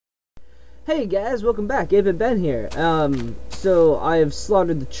Hey guys, welcome back. 8bitben here. So I have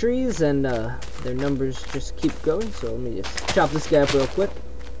slaughtered the trees and their numbers just keep going. So let me just chop this guy up real quick.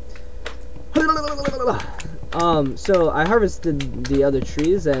 So I harvested the other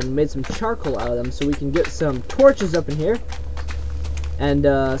trees and made some charcoal out of them, so we can get some torches up in here and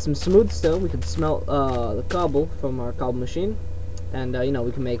some smooth stone. We can smelt the cobble from our cobble machine, and you know,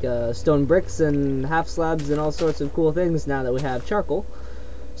 we can make stone bricks and half slabs and all sorts of cool things now that we have charcoal.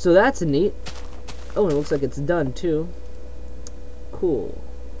 So that's neat. Oh, and it looks like it's done too. Cool.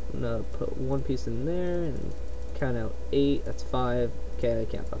 I'm gonna put one piece in there and count out 8. That's 5. Okay, I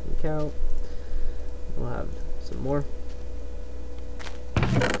can't fucking count. We'll have some more.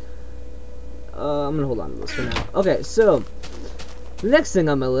 I'm gonna hold on to this for now. Okay, so the next thing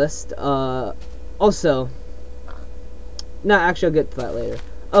on my list, also, no, actually I'll get to that later.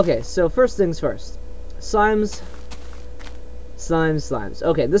 Okay, so first things first. Slimes.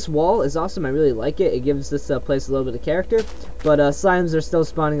 Okay, this wall is awesome. I really like it. It gives this place a little bit of character. But slimes are still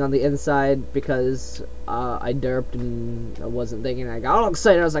spawning on the inside because I derped and I wasn't thinking. I got all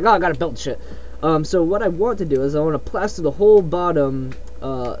excited. I was like, oh, I gotta build shit. So what I want to do is I want to plaster the whole bottom,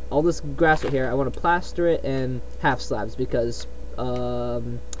 all this grass right here. I want to plaster it in half slabs because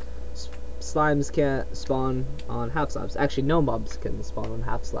slimes can't spawn on half slabs. Actually, no mobs can spawn on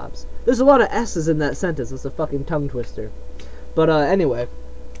half slabs. There's a lot of S's in that sentence. It's a fucking tongue twister. But anyway,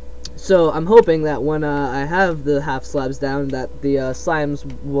 so I'm hoping that when I have the half slabs down, that the slimes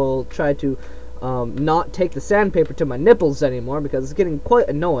will try to not take the sandpaper to my nipples anymore, because it's getting quite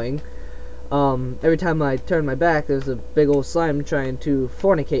annoying. Every time I turn my back, there's a big old slime trying to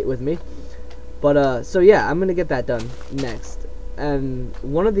fornicate with me. But so yeah, I'm gonna get that done next. And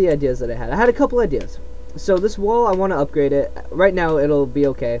one of the ideas that I had a couple ideas. So this wall, I want to upgrade it. Right now, it'll be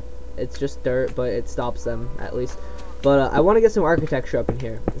okay. It's just dirt, but it stops them at least. But I want to get some architecture up in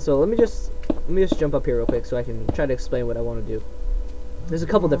here. So let me just jump up here real quick so I can try to explain what I want to do. There's a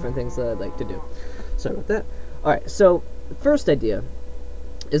couple different things that I'd like to do. Sorry about that. Alright, so the first idea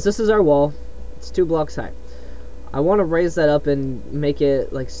is this is our wall. It's 2 blocks high. I want to raise that up and make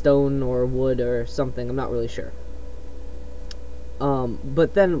it like stone or wood or something. I'm not really sure.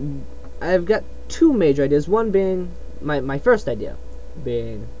 But then I've got 2 major ideas. One being, my first idea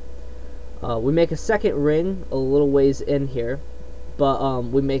being, we make a second ring a little ways in here, but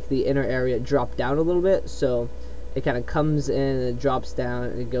we make the inner area drop down a little bit, so it kind of comes in and it drops down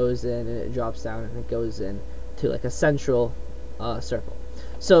and it goes in and it drops down and it goes in to like a central circle.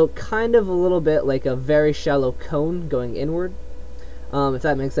 So kind of a little bit like a very shallow cone going inward, if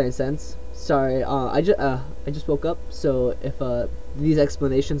that makes any sense. Sorry, I just woke up, so if these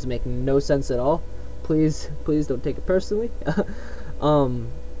explanations make no sense at all, please don't take it personally.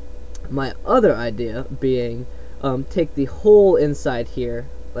 My other idea being, take the whole inside here,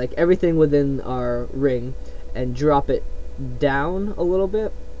 like everything within our ring, and drop it down a little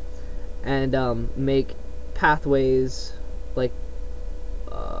bit, and make pathways, like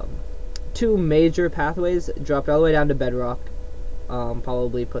 2 major pathways dropped all the way down to bedrock.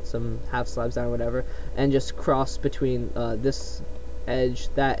 Probably put some half slabs down or whatever, and just cross between this edge,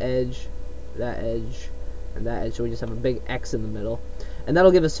 that edge, that edge, and that edge, so we just have a big X in the middle. And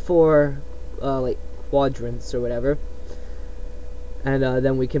that'll give us 4 like quadrants or whatever, and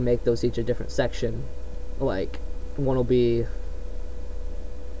then we can make those each a different section. Like one will be,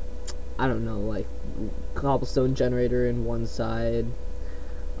 I don't know, like cobblestone generator in one side,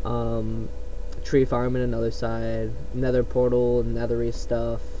 tree farm in another side, nether portal, nethery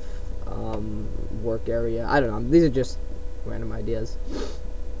stuff, work area. I don't know. These are just random ideas.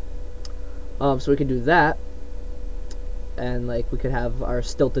 So we can do that. And like we could have our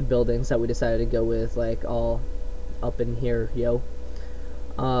stilted buildings that we decided to go with, like all up in here, yo.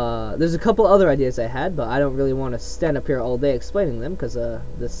 There's a couple other ideas I had, but I don't really want to stand up here all day explaining them, because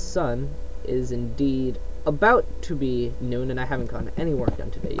the sun is indeed about to be noon and I haven't gotten any work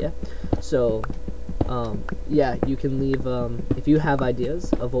done today yet. So yeah, you can leave if you have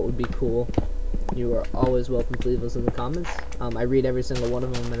ideas of what would be cool. You are always welcome to leave those in the comments. I read every single one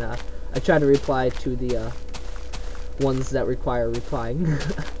of them, and I try to reply to the ones that require replying,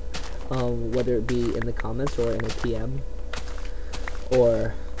 whether it be in the comments or in a PM,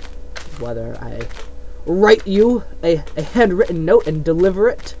 or whether I write you a handwritten note and deliver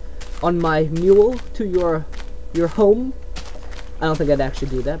it on my mule to your home. I don't think I'd actually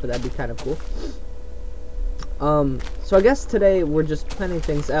do that, but that'd be kind of cool. So I guess today we're just planning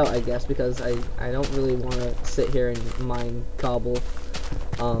things out, I guess, because I don't really want to sit here and mine cobble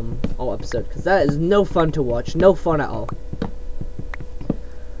all episode, because that is no fun to watch, no fun at all.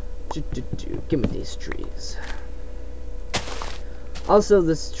 Give me these trees. Also,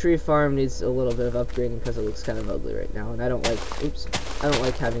 this tree farm needs a little bit of upgrading because it looks kind of ugly right now, and I don't like, oops, I don't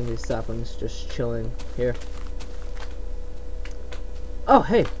like having these saplings just chilling here. Oh,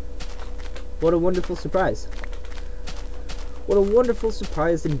 hey! What a wonderful surprise. What a wonderful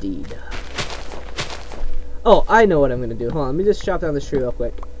surprise indeed. Oh, I know what I'm going to do. Hold on, let me just chop down this tree real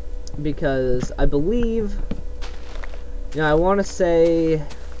quick. Because I believe, you know, I want to say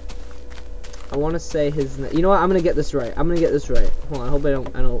his name. You know what? I'm gonna get this right. I'm gonna get this right. Hold on. I hope I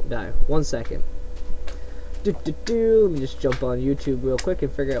don't die. 1 second. Let me just jump on YouTube real quick and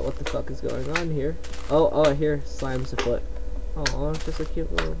figure out what the fuck is going on here. Oh, I hear slime's afoot. Oh, it's just a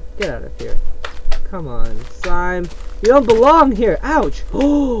cute little. Get out of here. Come on, slime. You don't belong here. Ouch.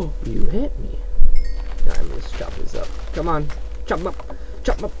 Oh, you hit me. Now I'm gonna just chop this up. Come on, chop them up.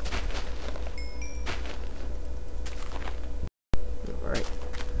 Chop them up.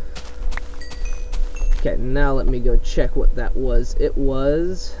 Okay, now let me go check what that was. It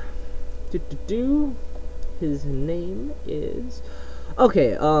was... His name is...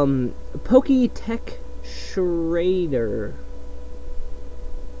 Okay, PoketechShraeder.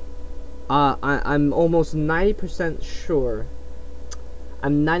 I'm almost 90% sure.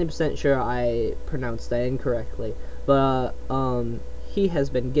 I'm 90% sure I pronounced that incorrectly. But, he has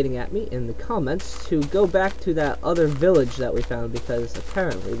been getting at me in the comments to go back to that other village that we found, because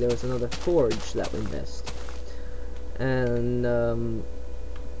apparently there was another forge that we missed. And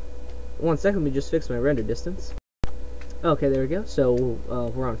 1 second, let me just fix my render distance. Okay, there we go. So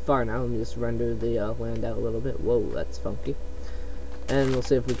we're on fire now. Let me just render the land out a little bit. Whoa, that's funky. And we'll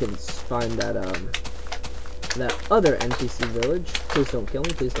see if we can find that that other NPC village. Please don't kill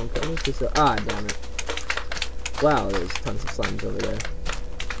me. Please don't kill me. Please don't. Ah, damn it. Wow, there's tons of slimes over there.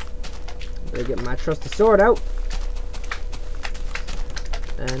 Better get my trusty sword out.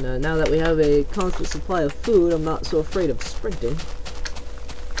 And now that we have a constant supply of food, I'm not so afraid of sprinting.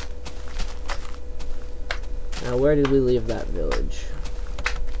 Now, where did we leave that village?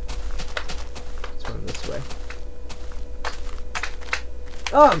 Let's run this way.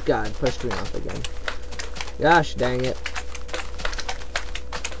 Oh god, pushed me off again. Gosh dang it.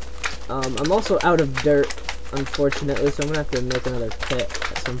 I'm also out of dirt, unfortunately, so I'm gonna have to make another pit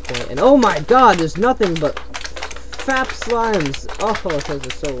at some point. And oh my god, there's nothing but fap slimes. Oh, those are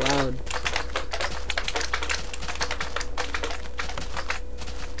so loud.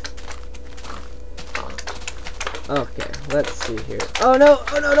 Okay, let's see here. Oh no,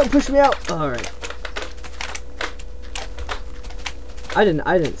 don't push me out. Alright. I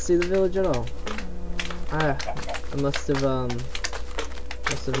didn't see the village at all. I must have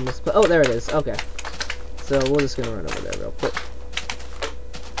missed. Oh, there it is. Okay. So we're just gonna run over there real quick.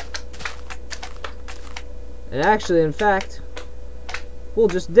 And actually, in fact, we'll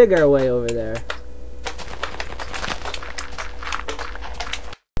just dig our way over there.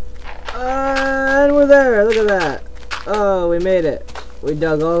 And we're there. Look at that. Oh, we made it. We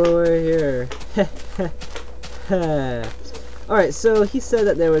dug all the way here. Alright, so he said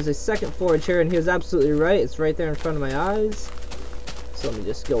that there was a second forge here, and he was absolutely right. It's right there in front of my eyes. So let me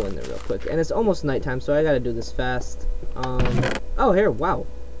just go in there real quick. And it's almost nighttime, so I gotta do this fast. Oh, here, wow.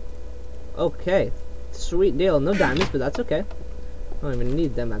 Okay. Sweet deal. No diamonds, but that's okay. I don't even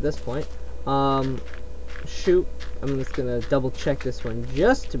need them at this point. Shoot. I'm just gonna double check this one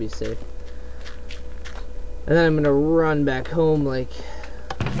just to be safe. And then I'm gonna run back home like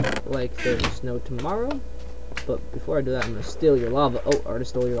there's no tomorrow. But before I do that, I'm gonna steal your lava. Oh, I already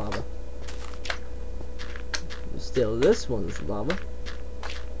stole your lava. Steal this one's lava.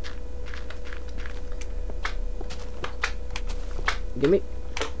 Gimme.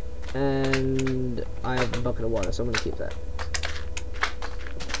 And I have a bucket of water, so I'm gonna keep that.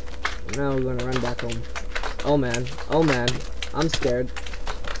 Now we're gonna run back home. Oh man, I'm scared.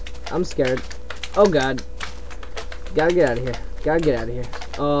 I'm scared. Oh god. Gotta get out of here. Gotta get out of here.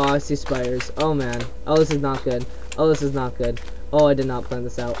 Oh, I see spiders. Oh man. Oh, this is not good. Oh, this is not good. Oh, I did not plan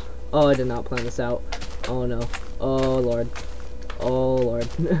this out. Oh, I did not plan this out. Oh no. Oh lord. Oh lord.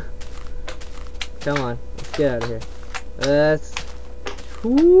 Come on. Let's get out of here. Let's...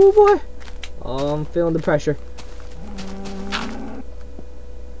 Ooh boy. Oh, I'm feeling the pressure.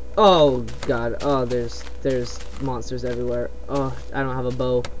 Oh god. Oh, there's monsters everywhere. Oh, I don't have a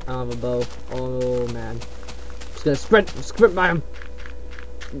bow. I don't have a bow. Oh man. Just gonna sprint by him.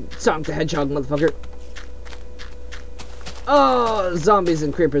 Sonic the Hedgehog, motherfucker. Oh, zombies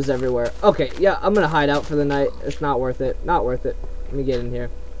and creepers everywhere. Okay, yeah, I'm gonna hide out for the night. It's not worth it. Not worth it. Let me get in here.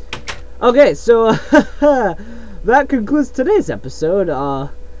 Okay, so that concludes today's episode.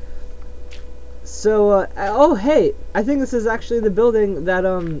 Oh hey, I think this is actually the building that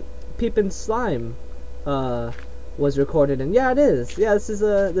Peep and Slime was recorded in. Yeah, it is. Yeah, this is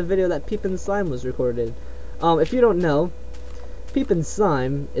the video that Peepin' Slime was recorded. If you don't know, Peepin'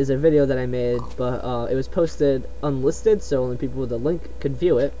 Slime is a video that I made, but it was posted unlisted, so only people with a link could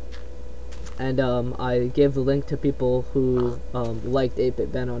view it. And I gave the link to people who liked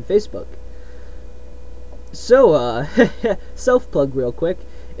 8BitBen on Facebook. So, self-plug real quick.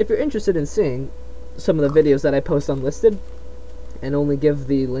 If you're interested in seeing some of the videos that I post unlisted, and only give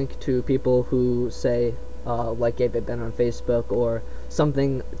the link to people who say like 8BitBen on Facebook or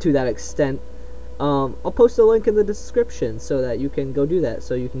something to that extent, I'll post a link in the description so that you can go do that,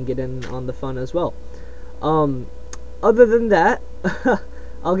 so you can get in on the fun as well. Other than that,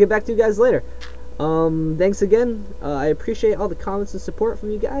 I'll get back to you guys later. Thanks again. I appreciate all the comments and support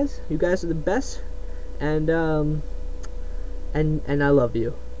from you guys. You guys are the best, and I love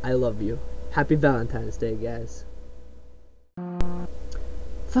you. I love you. Happy Valentine's Day, guys.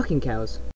 Fucking cows.